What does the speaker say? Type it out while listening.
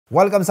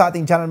Welcome sa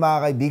ating channel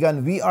mga kaibigan.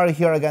 We are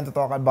here again to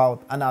talk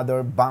about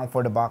another bang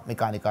for the buck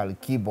mechanical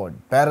keyboard.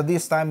 Pero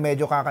this time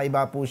medyo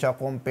kakaiba po siya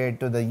compared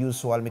to the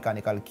usual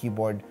mechanical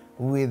keyboard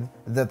with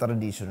the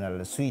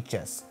traditional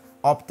switches.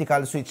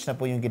 Optical switch na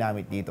po yung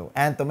ginamit dito.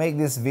 And to make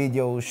this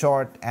video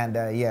short and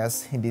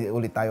yes, hindi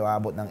ulit tayo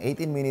abot ng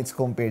 18 minutes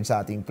compared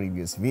sa ating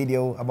previous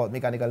video about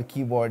mechanical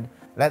keyboard,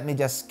 let me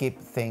just keep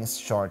things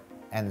short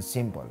and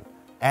simple.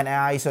 And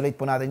i-isolate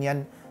po natin yan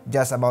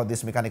just about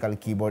this mechanical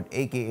keyboard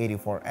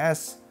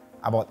AK84S,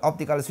 about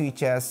optical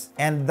switches,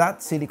 and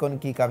that silicone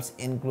keycaps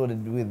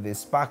included with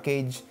this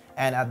package.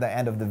 And at the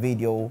end of the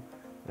video,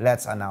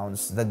 let's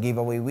announce the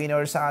giveaway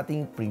winner sa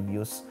ating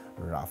previous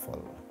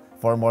raffle.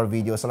 For more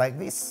videos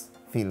like this,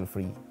 feel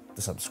free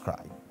to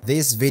subscribe.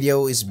 This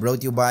video is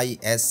brought to you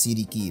by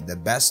SCDKey, the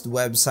best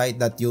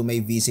website that you may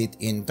visit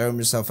in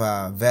terms of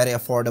very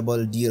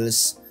affordable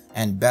deals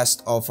and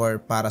best offer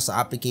para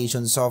sa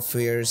application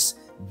softwares,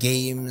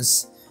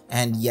 games,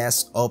 and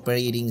yes,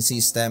 operating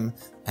system.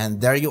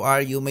 And there you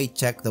are, you may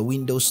check the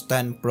Windows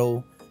 10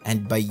 Pro,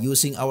 and by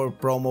using our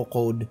promo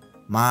code,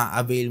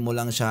 ma-avail mo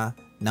lang siya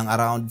ng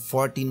around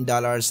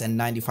 $14.95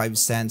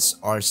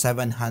 or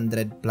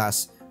 700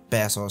 plus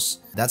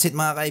pesos. That's it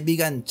mga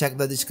kaibigan. Check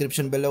the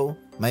description below.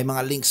 May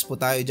mga links po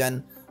tayo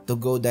dyan to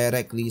go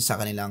directly sa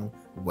kanilang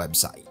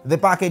website. The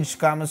package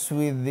comes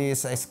with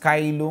this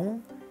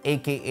Skyloong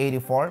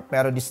AK84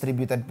 pero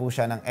distributed po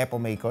siya ng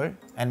Epomaker,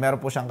 and meron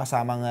po siyang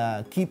kasamang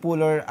key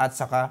puller at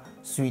saka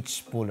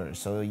switch puller.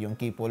 So yung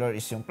key puller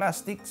is yung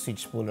plastic,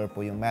 switch puller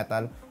po yung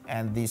metal,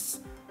 and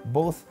these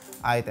both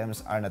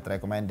items are not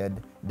recommended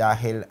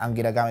dahil ang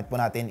ginagamit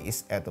po natin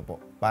is eto po.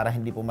 Para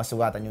hindi po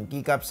masugatan yung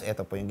keycaps,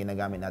 eto po yung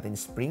ginagamit natin,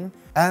 spring.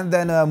 And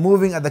then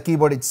moving at the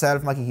keyboard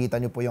itself, makikita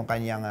nyo po yung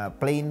kanyang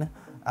plain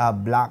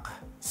black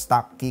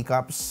stock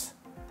keycaps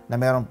na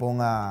meron pong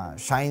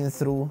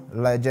shine-through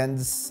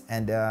legends,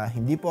 and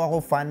hindi po ako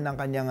fan ng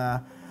kanyang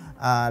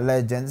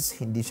legends.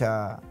 Hindi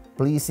siya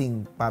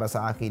pleasing para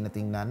sa akin na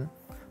tingnan.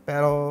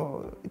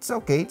 Pero it's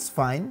okay, it's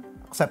fine.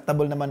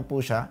 Acceptable naman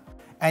po siya.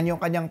 And yung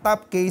kanyang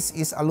top case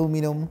is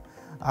aluminum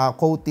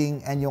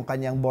coating, and yung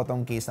kanyang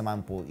bottom case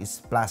naman po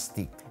is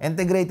plastic.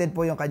 Integrated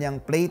po yung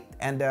kanyang plate,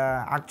 and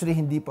actually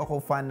hindi po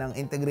ako fan ng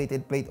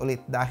integrated plate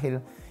ulit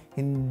dahil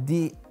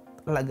hindi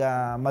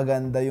talaga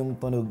maganda yung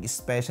tunog,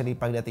 especially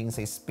pagdating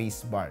sa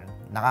spacebar.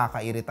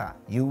 Nakakairita.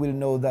 You will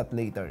know that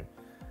later.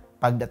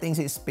 Pagdating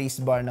sa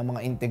spacebar ng mga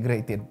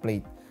integrated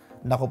plate,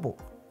 naku po,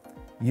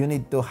 you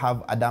need to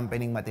have a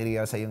dampening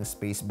material sa yung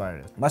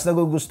spacebar. Mas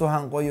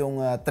nagugustuhan ko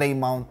yung tray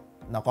mount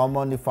na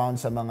commonly found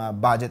sa mga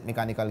budget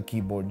mechanical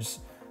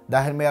keyboards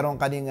dahil meron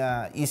ka ding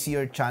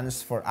easier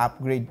chance for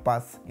upgrade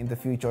path in the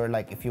future,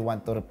 like if you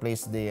want to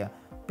replace the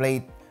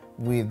plate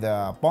with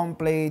foam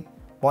plate,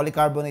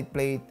 polycarbonate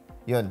plate,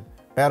 yun.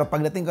 Pero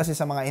pagdating kasi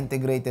sa mga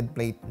integrated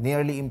plate,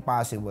 nearly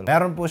impossible.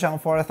 Meron po siyang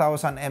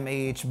 4,000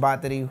 mAh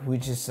battery,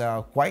 which is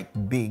quite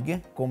big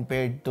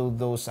compared to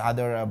those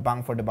other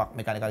bang for the buck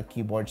mechanical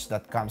keyboards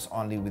that comes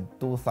only with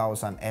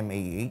 2,000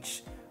 mAh.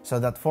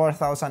 So that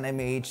 4,000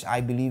 mAh, I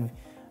believe,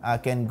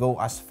 can go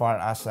as far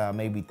as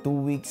maybe 2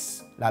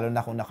 weeks, lalo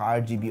na kung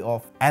naka-RGB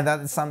off. And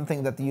that is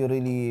something that you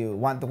really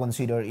want to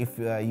consider if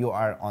you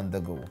are on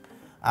the go.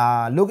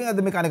 Looking at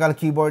the mechanical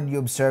keyboard, you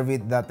observe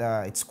it that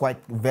it's quite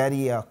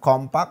very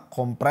compact,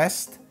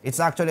 compressed. It's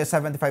actually a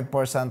 75%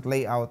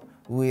 layout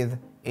with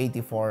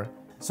 84.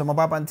 So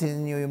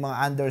mapapansin niyo yung mga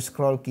under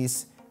scroll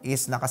keys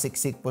is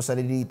nakasiksik po sa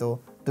dito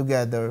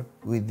together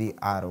with the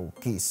arrow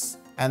keys.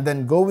 And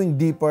then going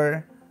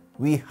deeper,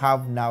 we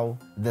have now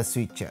the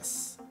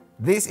switches.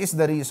 This is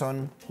the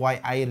reason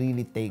why I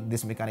really take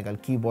this mechanical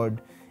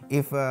keyboard.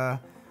 If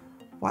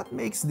what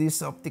makes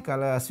these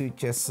optical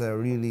switches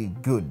really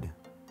good?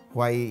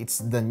 Why it's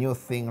the new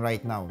thing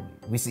right now.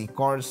 We see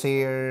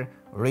Corsair,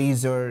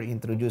 Razer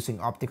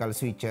introducing optical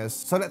switches.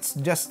 So let's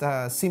just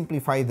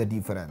simplify the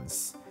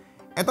difference.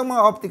 Etong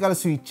mga optical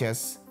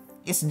switches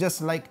is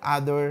just like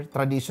other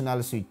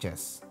traditional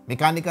switches.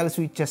 Mechanical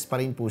switches pa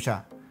rin po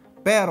siya.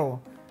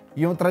 Pero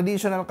yung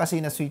traditional kasi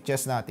na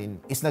switches natin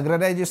is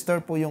nagre-register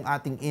po yung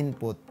ating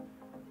input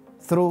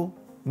through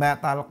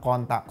metal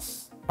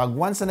contacts. Pag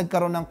once na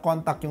nagkaroon ng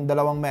contact yung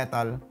dalawang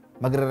metal,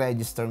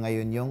 magre-register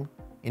ngayon yung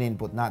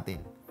in-input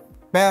natin.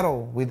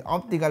 Pero with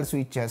optical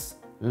switches,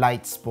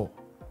 lights po.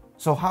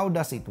 So how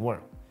does it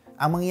work?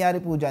 Ang mangyayari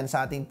po dyan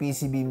sa ating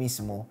PCB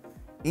mismo,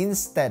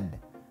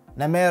 instead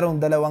na merong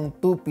dalawang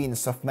 2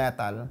 pins of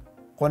metal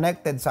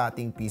connected sa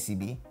ating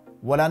PCB,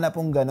 wala na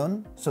pong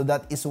ganun. So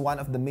that is one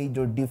of the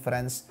major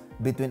difference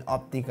between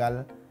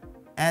optical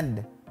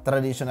and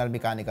traditional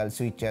mechanical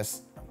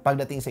switches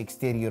pagdating sa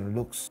exterior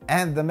looks.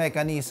 And the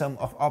mechanism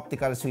of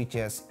optical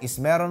switches is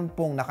meron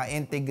pong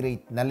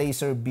naka-integrate na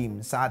laser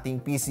beam sa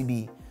ating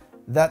PCB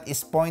that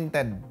is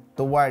pointed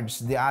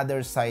towards the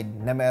other side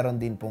na meron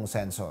din pong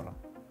sensor.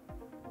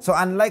 So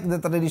unlike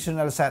the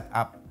traditional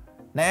setup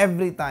na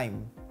every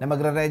time na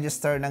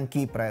magre-register ng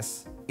key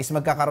press is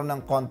magkakaroon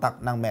ng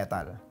contact ng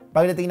metal,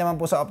 pagdating naman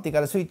po sa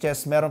optical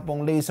switches, meron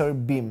pong laser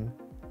beam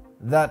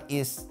that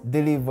is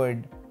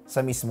delivered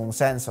sa mismong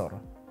sensor.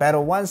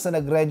 Pero once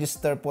na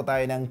nag-register po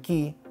tayo ng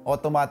key,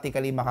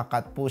 automatically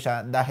makakat po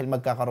siya dahil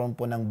magkakaroon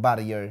po ng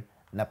barrier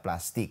na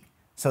plastic.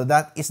 So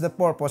that is the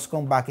purpose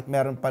kung bakit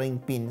meron pa ring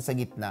pin sa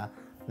gitna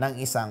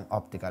ng isang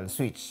optical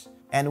switch.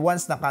 And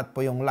once na-cut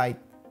po yung light,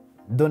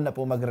 doon na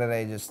po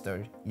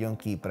magre-register yung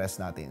key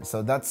press natin. So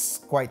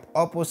that's quite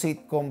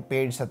opposite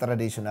compared sa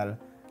traditional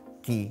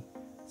key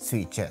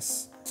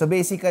switches. So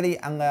basically,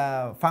 ang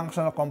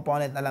functional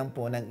component na lang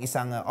po ng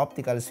isang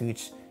optical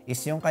switch is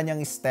yung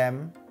kanyang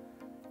stem,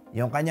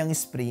 yung kanyang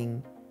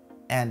spring,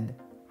 and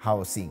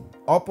housing.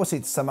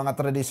 Opposite sa mga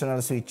traditional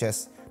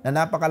switches na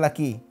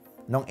napakalaki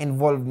ng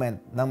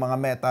involvement ng mga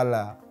metal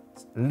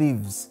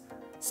leaves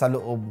sa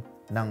loob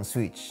ng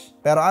switch.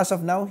 Pero as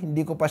of now,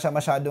 hindi ko pa siya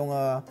masyadong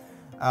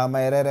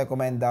may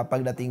re-recommenda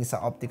pagdating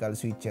sa optical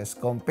switches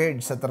compared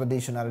sa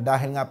traditional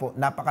dahil nga po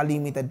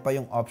napaka-limited pa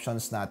yung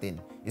options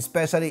natin,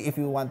 especially if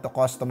you want to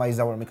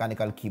customize our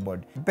mechanical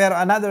keyboard. Pero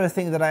another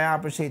thing that I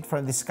appreciate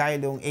from the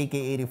Skyloong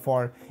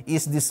AK84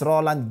 is this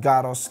Roland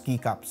Garros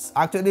keycaps.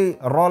 Actually,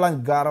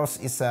 Roland Garros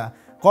is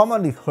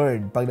commonly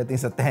heard pagdating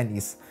sa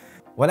tennis.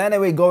 Well,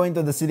 anyway, going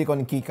to the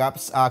Silicone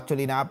Keycaps,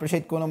 actually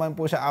na-appreciate ko naman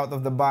po siya out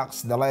of the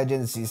box. The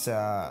Legends is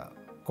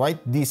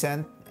quite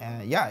decent.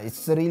 Yeah,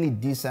 it's really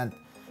decent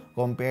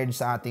compared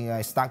sa ating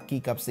stock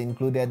keycaps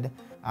included.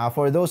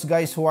 For those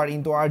guys who are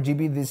into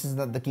RGB, this is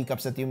not the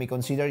keycaps that you may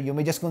consider. You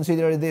may just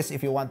consider this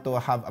if you want to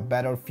have a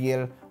better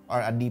feel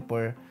or a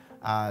deeper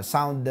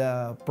sound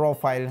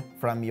profile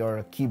from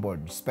your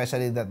keyboard,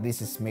 especially that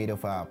this is made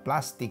of a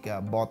plastic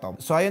bottom.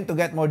 So ayun, to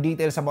get more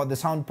details about the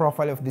sound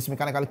profile of this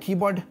mechanical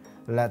keyboard,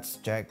 let's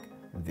check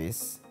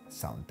this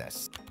sound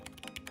test.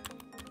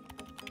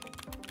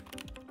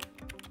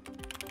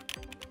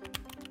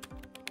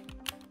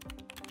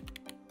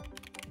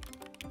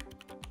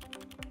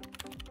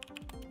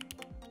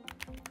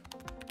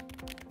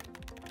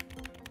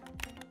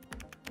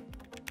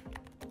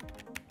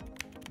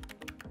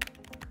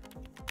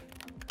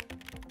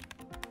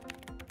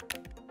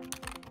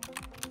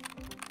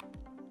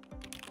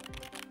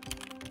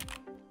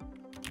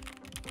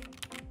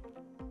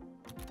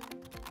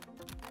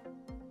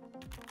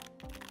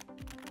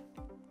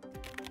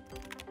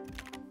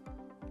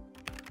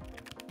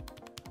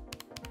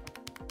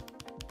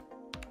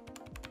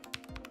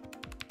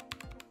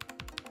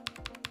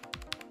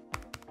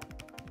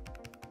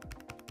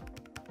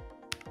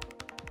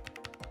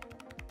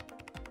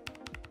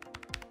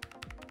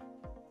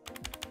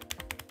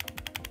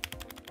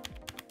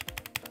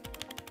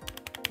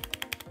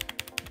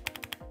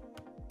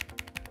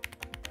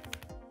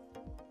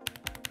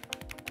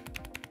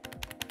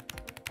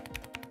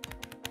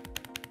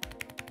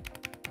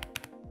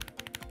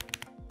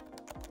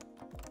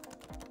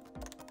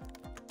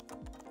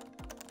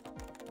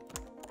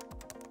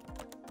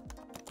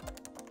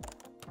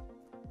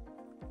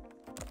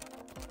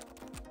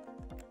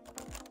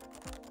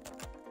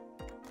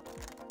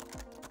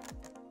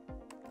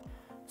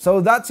 So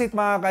that's it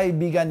mga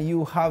kaibigan.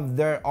 You have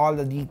there all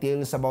the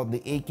details about the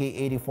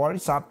AK84.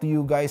 It's up to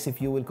you guys if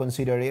you will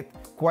consider it.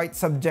 Quite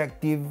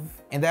subjective.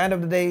 In the end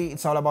of the day,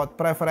 it's all about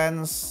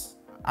preference.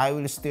 I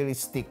will still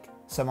stick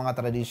sa mga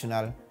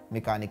traditional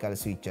mechanical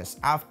switches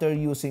after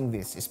using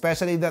this.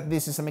 Especially that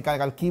this is a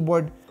mechanical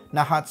keyboard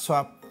na hot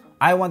swap.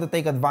 I want to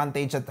take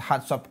advantage of the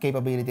hot swap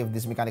capability of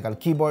this mechanical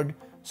keyboard.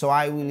 So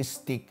I will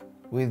stick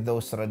with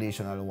those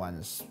traditional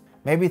ones.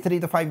 Maybe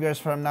 3 to 5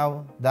 years from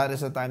now, that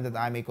is the time that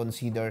I may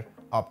consider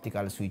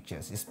optical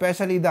switches,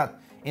 especially that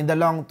in the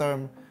long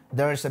term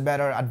there's a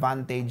better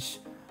advantage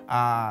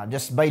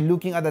just by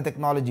looking at the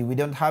technology. We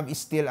don't have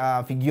still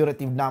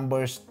figurative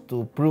numbers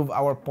to prove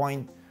our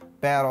point,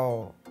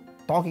 pero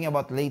talking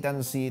about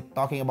latency,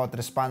 talking about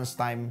response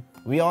time,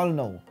 we all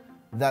know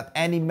that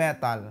any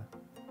metal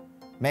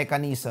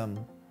mechanism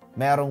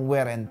merong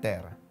wear and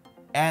tear,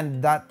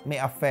 and that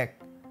may affect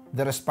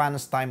the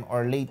response time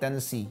or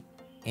latency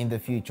in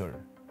the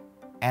future.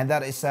 And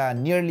that is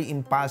nearly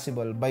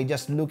impossible by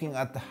just looking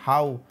at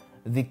how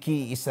the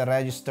key is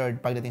registered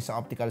pagdating sa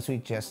optical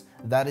switches.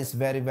 That is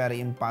very, very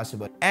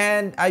impossible.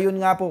 And ayun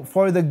nga po,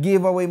 for the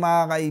giveaway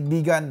mga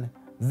kaibigan,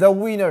 the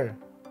winner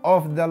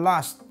of the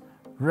last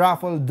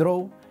raffle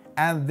draw,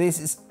 and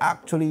this is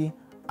actually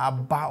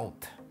about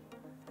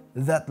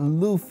that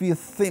LUFFY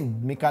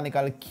themed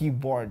mechanical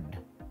keyboard.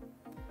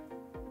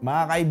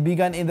 Mga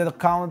kaibigan, in the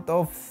count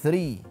of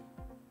 3,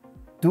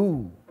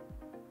 2,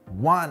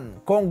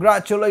 1.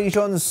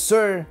 Congratulations,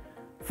 sir,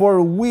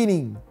 for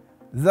winning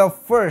the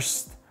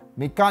first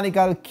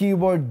mechanical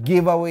keyboard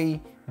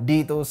giveaway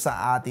dito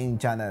sa ating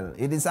channel.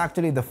 It is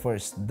actually the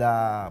first.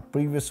 The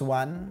previous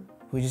one,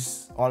 which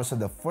is also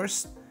the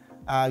first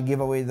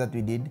giveaway that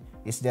we did,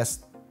 is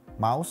just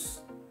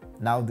mouse.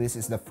 Now this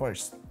is the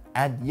first.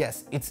 And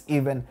yes, it's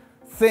even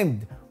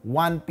themed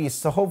One Piece.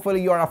 So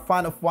hopefully you are a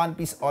fan of One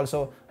Piece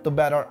also to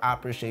better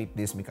appreciate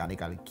this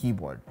mechanical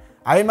keyboard.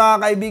 Ayun mga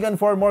kaibigan,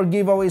 for more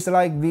giveaways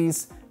like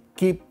this,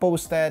 keep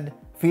posted,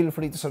 feel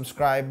free to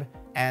subscribe,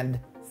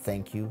 and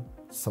thank you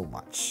so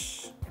much.